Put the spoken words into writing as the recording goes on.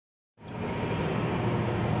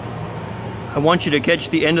I want you to catch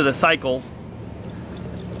the end of the cycle.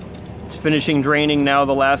 It's finishing draining now,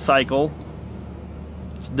 the last cycle.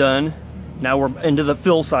 It's done. Now we're into the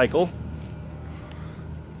fill cycle.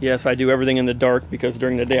 Yes, I do everything in the dark because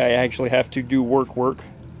during the day I actually have to do work.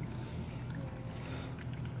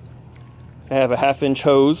 I have a 1/2-inch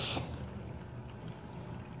hose.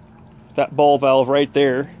 That ball valve right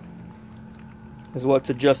there is what's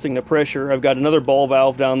adjusting the pressure. I've got another ball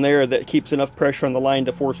valve down there that keeps enough pressure on the line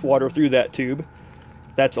to force water through that tube.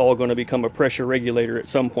 That's all going to become a pressure regulator at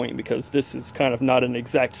some point because this is kind of not an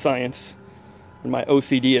exact science. And my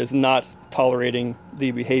OCD is not tolerating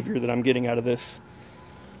the behavior that I'm getting out of this.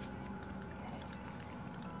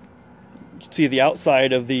 You can see the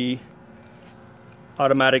outside of the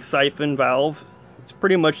automatic siphon valve. It's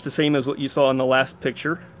pretty much the same as what you saw in the last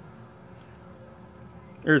picture.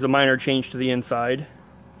 There's a minor change to the inside.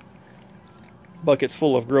 Bucket's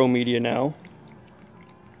full of grow media now.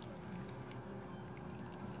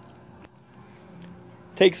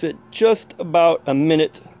 Takes it just about a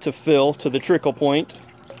minute to fill to the trickle point,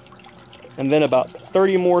 and then about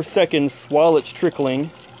 30 more seconds while it's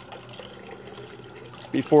trickling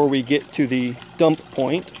before we get to the dump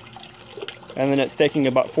point, and then it's taking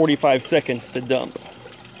about 45 seconds to dump.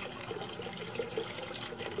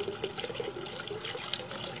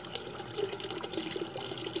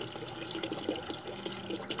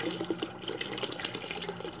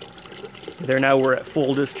 There, now we're at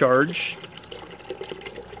full discharge.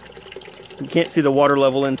 You can't see the water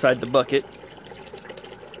level inside the bucket.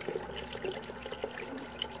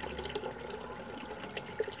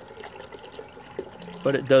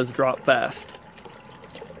 But it does drop fast.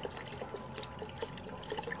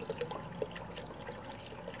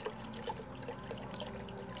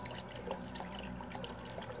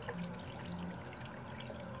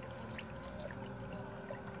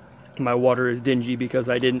 My water is dingy because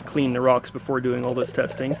I didn't clean the rocks before doing all this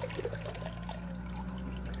testing.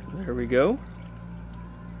 There we go.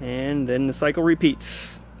 And then the cycle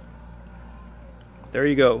repeats. There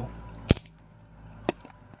you go.